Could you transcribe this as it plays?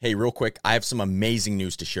Hey, real quick, I have some amazing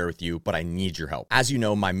news to share with you, but I need your help. As you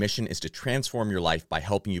know, my mission is to transform your life by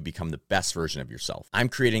helping you become the best version of yourself. I'm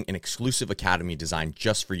creating an exclusive academy designed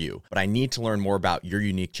just for you, but I need to learn more about your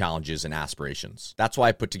unique challenges and aspirations. That's why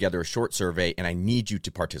I put together a short survey, and I need you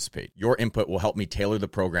to participate. Your input will help me tailor the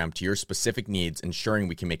program to your specific needs, ensuring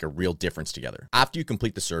we can make a real difference together. After you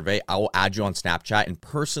complete the survey, I will add you on Snapchat and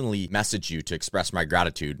personally message you to express my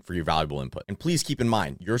gratitude for your valuable input. And please keep in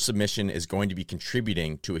mind, your submission is going to be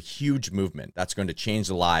contributing to a huge movement that's going to change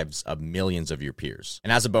the lives of millions of your peers.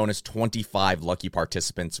 And as a bonus, 25 lucky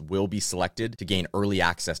participants will be selected to gain early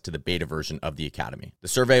access to the beta version of the Academy. The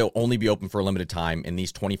survey will only be open for a limited time, and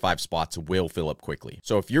these 25 spots will fill up quickly.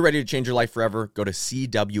 So if you're ready to change your life forever, go to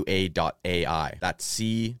CWA.ai. That's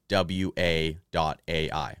CWA.ai.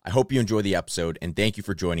 I hope you enjoy the episode, and thank you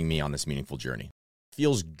for joining me on this meaningful journey.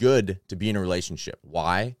 Feels good to be in a relationship.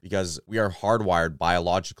 Why? Because we are hardwired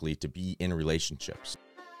biologically to be in relationships.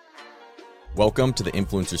 Welcome to the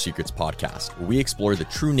Influencer Secrets podcast, where we explore the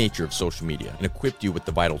true nature of social media and equip you with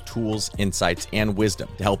the vital tools, insights, and wisdom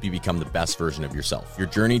to help you become the best version of yourself. Your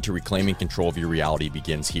journey to reclaiming control of your reality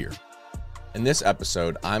begins here. In this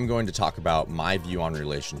episode, I'm going to talk about my view on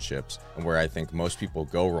relationships and where I think most people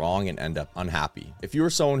go wrong and end up unhappy. If you are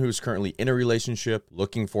someone who's currently in a relationship,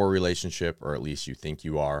 looking for a relationship, or at least you think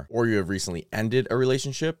you are, or you have recently ended a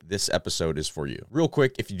relationship, this episode is for you. Real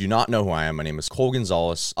quick, if you do not know who I am, my name is Cole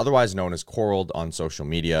Gonzalez, otherwise known as Corald on social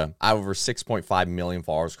media. I have over 6.5 million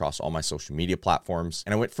followers across all my social media platforms,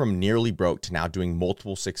 and I went from nearly broke to now doing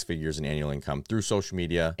multiple six figures in annual income through social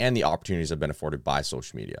media and the opportunities I've been afforded by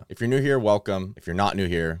social media. If you're new here, welcome. If you're not new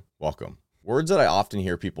here, welcome. Words that I often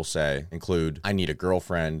hear people say include, I need a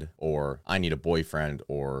girlfriend, or I need a boyfriend,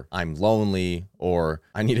 or I'm lonely, or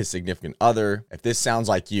I need a significant other. If this sounds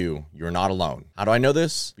like you, you're not alone. How do I know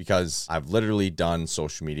this? Because I've literally done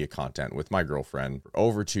social media content with my girlfriend for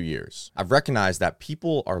over 2 years. I've recognized that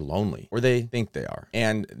people are lonely, or they think they are,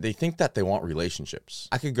 and they think that they want relationships.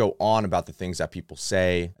 I could go on about the things that people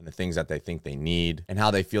say and the things that they think they need and how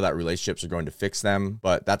they feel that relationships are going to fix them,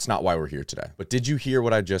 but that's not why we're here today. But did you hear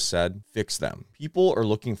what I just said? Fix them. People are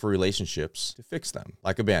looking for relationships to fix them,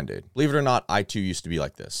 like a Band-Aid. Believe it or not, I too used to be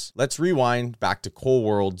like this. Let's rewind back to Cole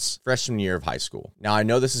World's freshman year of high school. Now, I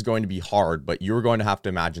know this is going to be hard, but you're going to have to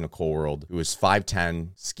imagine a Cole World who is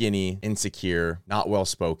 5'10", skinny, insecure, not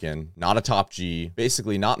well-spoken, not a top G,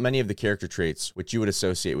 basically not many of the character traits which you would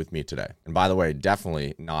associate with me today. And by the way,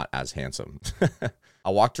 definitely not as handsome. I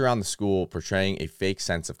walked around the school portraying a fake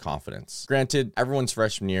sense of confidence. Granted, everyone's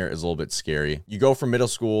freshman year is a little bit scary. You go from middle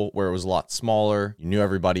school where it was a lot smaller, you knew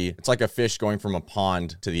everybody. It's like a fish going from a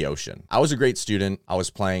pond to the ocean. I was a great student. I was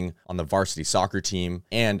playing on the varsity soccer team,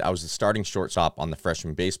 and I was the starting shortstop on the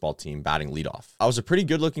freshman baseball team batting leadoff. I was a pretty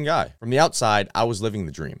good looking guy. From the outside, I was living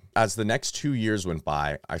the dream. As the next 2 years went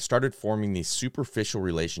by, I started forming these superficial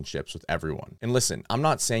relationships with everyone. And listen, I'm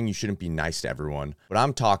not saying you shouldn't be nice to everyone, but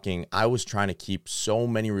I'm talking I was trying to keep so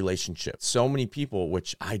many relationships, so many people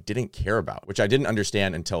which I didn't care about, which I didn't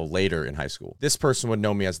understand until later in high school. This person would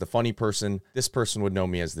know me as the funny person. This person would know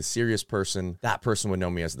me as the serious person. That person would know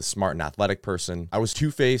me as the smart and athletic person. I was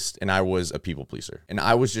two-faced and I was a people pleaser. And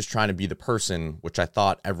I was just trying to be the person which I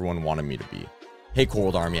thought everyone wanted me to be. Hey,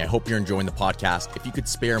 Cold Army, I hope you're enjoying the podcast. If you could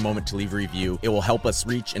spare a moment to leave a review, it will help us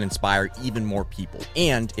reach and inspire even more people.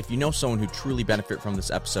 And if you know someone who truly benefit from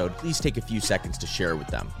this episode, please take a few seconds to share it with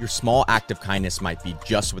them. Your small act of kindness might be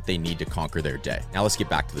just what they need to conquer their day. Now let's get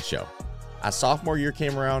back to the show. As sophomore year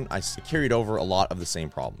came around, I carried over a lot of the same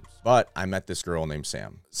problems. But I met this girl named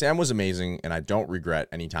Sam. Sam was amazing, and I don't regret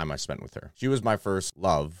any time I spent with her. She was my first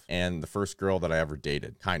love and the first girl that I ever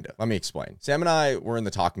dated, kinda. Let me explain. Sam and I were in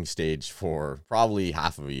the talking stage for probably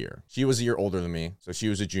half of a year. She was a year older than me, so she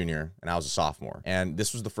was a junior, and I was a sophomore. And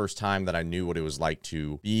this was the first time that I knew what it was like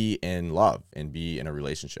to be in love and be in a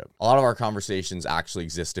relationship. A lot of our conversations actually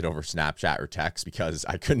existed over Snapchat or text because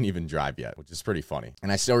I couldn't even drive yet, which is pretty funny.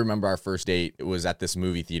 And I still remember our first date. It was at this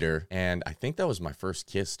movie theater, and I think that was my first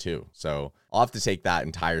kiss too. So I'll have to take that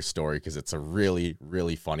entire story because it's a really,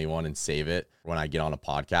 really funny one and save it when I get on a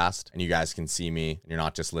podcast and you guys can see me and you're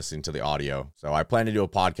not just listening to the audio. So I plan to do a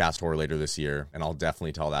podcast tour later this year and I'll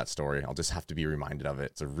definitely tell that story. I'll just have to be reminded of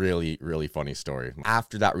it. It's a really, really funny story.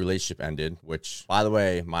 After that relationship ended, which by the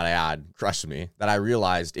way, might I add, crushed me, that I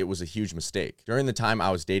realized it was a huge mistake. During the time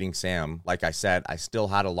I was dating Sam, like I said, I still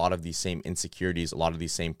had a lot of these same insecurities, a lot of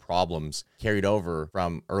these same problems carried over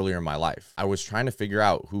from earlier in my life. I was trying to figure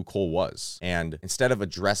out who Cole was. And instead of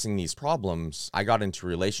addressing these problems, I got into a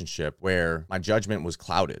relationship where my judgment was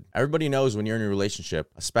clouded. Everybody knows when you're in a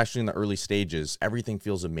relationship, especially in the early stages, everything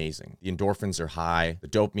feels amazing. The endorphins are high, the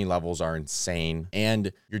dopamine levels are insane,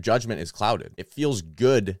 and your judgment is clouded. It feels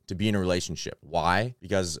good to be in a relationship. Why?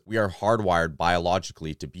 Because we are hardwired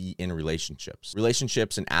biologically to be in relationships.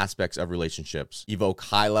 Relationships and aspects of relationships evoke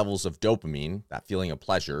high levels of dopamine, that feeling of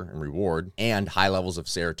pleasure and reward, and high levels of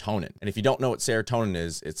serotonin. And if you don't know what serotonin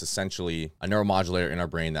is, it's essentially a neuromodulator in our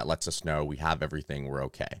brain that lets us know we have everything, we're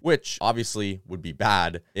okay. Which obviously would be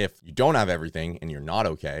bad if you don't have everything and you're not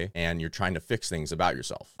okay and you're trying to fix things about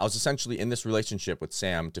yourself. I was essentially in this relationship with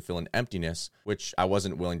Sam to fill an emptiness, which I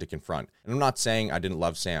wasn't willing to confront. And I'm not saying I didn't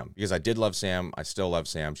love Sam, because I did love Sam. I still love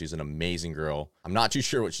Sam. She's an amazing girl. I'm not too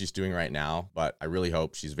sure what she's doing right now, but I really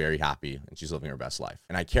hope she's very happy and she's living her best life.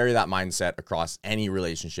 And I carry that mindset across any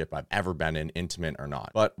relationship I've ever been in, intimate or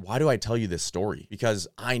not. But why do I tell you this story? Because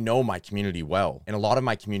I know my community well, and a lot of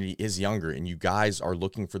my community is younger, and you guys are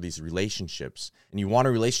looking for these relationships, and you want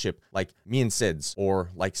a relationship like me and Sid's, or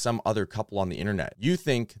like some other couple on the internet. You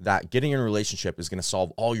think that getting in a relationship is going to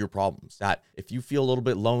solve all your problems, that if you feel a little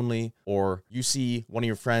bit lonely, or you see one of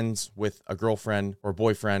your friends with a girlfriend or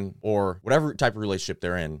boyfriend or whatever type of relationship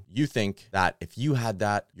they're in, you think that if you had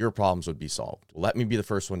that, your problems would be solved. Well, let me be the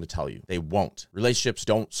first one to tell you, they won't. Relationships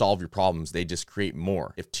don't solve your problems. They just create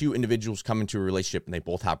more. If two individuals come into a relationship and they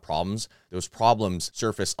both have problems, those problems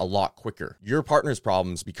surface a lot quicker. Your partner's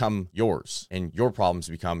problems become yours, and your problems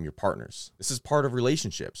become your partner's. This is part of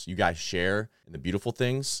relationships. You guys share in the beautiful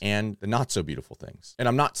things and the not so beautiful things. And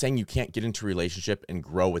I'm not saying you can't get into a relationship and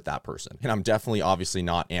grow with that person. And I'm definitely obviously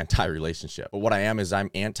not anti-relationship. But what I am is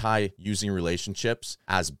I'm anti-using relationships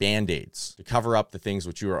as band-aids to cover up the things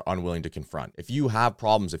which you are unwilling to confront. If you have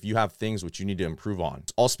problems, if you have things which you need to improve on,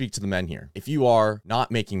 I'll speak to the men here. If you are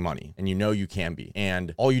not making money and you know you can be,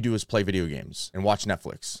 and all you do is play video games and watch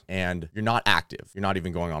Netflix, and you're not active, you're not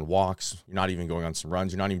even going on walks, you're not even going on some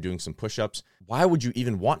runs, you're not even doing some push-ups, why would you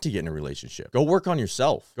even want to get in a relationship? Go work on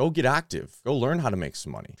yourself. Go get active. Go learn how to make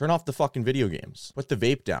some money. Turn off the fucking video games. Put the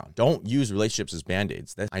vape down. Don't use relationships as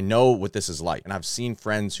band-aids. I know what this is like, and I've seen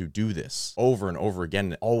friends who do this over and over again,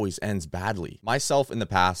 and it always ends badly. Myself in the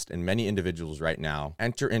past, and many individuals right now,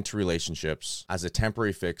 enter into relationships as a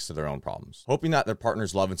temporary fix to their own problems, hoping that their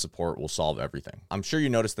partner's love and support will solve everything. I'm sure you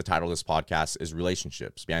noticed the title of this podcast is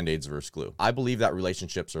Relationships, Band-Aids versus Glue. I believe that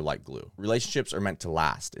relationships are like glue. Relationships are meant to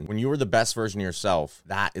last, and when you are the best version of yourself,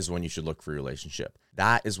 that is when you should look for a relationship.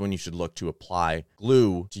 That is when you should look to apply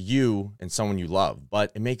glue to you and someone you love.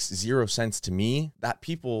 But it makes zero sense to me that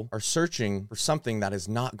people are searching for something that is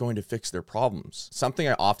not going to fix their problems. Something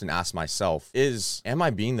I often ask myself is, am I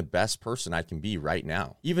being the best person I can be right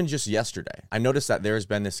now? Even just yesterday, I noticed that there has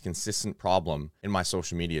been this consistent problem in my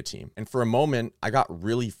social media team. And for a moment, I got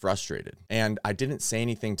really frustrated. And I didn't say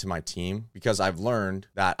anything to my team because I've learned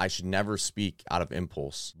that I should never speak out of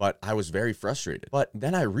impulse. But I was very frustrated. But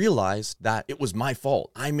then I realized that it was my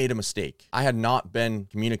fault. I made a mistake. I had not been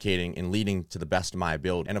communicating and leading to the best of my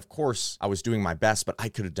ability. And of course, I was doing my best, but I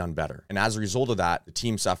could have done better. And as a result of that, the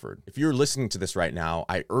team suffered. If you're listening to this right now,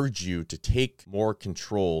 I urge you to take more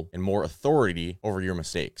control and more authority over your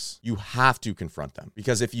mistakes. You have to confront them,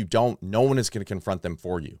 because if you don't, no one is going to confront them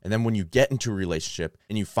for you. And then when you get into a relationship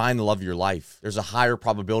and you find the love of your life, there's a higher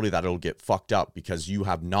probability that it'll get fucked up because you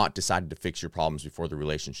have not decided to fix your problems before the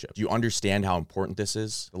relationship. Do you understand how important this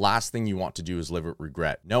is? The last thing you want to do is live with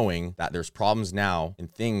regret, knowing that there's problems now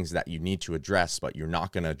and things that you need to address, but you're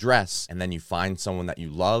not going to address. And then you find someone that you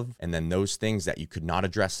love, and then those things that you could not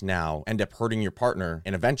address now end up hurting your partner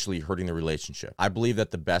and eventually hurting the relationship. I believe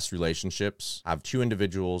that the best relationships have two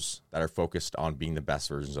individuals that are focused on being the best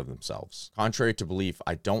versions of themselves. Contrary to belief,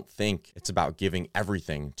 I don't think it's about giving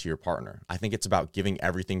everything to your partner. I think it's about giving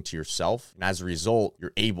everything to yourself. And as a result,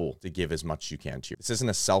 you're able to give as much as you can to you. This isn't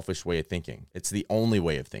a selfish way of thinking. It's the only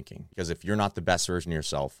way of thinking, because if you're not the best version of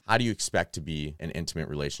yourself, how do you expect to be in intimate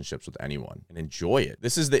relationships with anyone and enjoy it?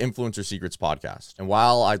 This is the Influencer Secrets podcast. And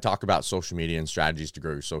while I talk about social media and strategies to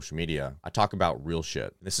grow your social media, I talk about real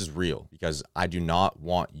shit. This is real, because I do not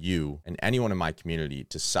want you and anyone in my community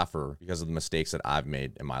to suffer because of the mistakes that I've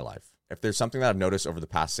made in my life. If there's something that I've noticed over the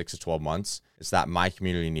past 6 to 12 months, it's that my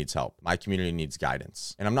community needs help. My community needs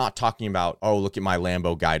guidance. And I'm not talking about, oh, look at my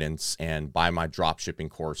Lambo guidance and buy my drop shipping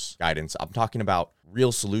course guidance. I'm talking about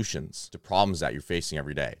real solutions to problems that you're facing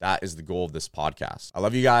every day. That is the goal of this podcast. I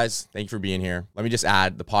love you guys. Thank you for being here. Let me just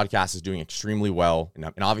add, the podcast is doing extremely well.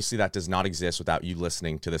 And obviously that does not exist without you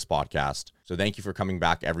listening to this podcast. So thank you for coming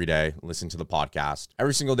back every day, listen to the podcast.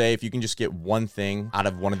 Every single day, if you can just get one thing out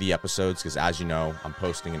of one of the episodes, because as you know, I'm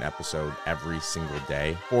posting an episode every single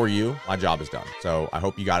day for you, my job is done. So I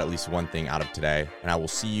hope you got at least one thing out of today, and I will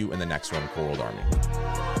see you in the next one, Core World Army.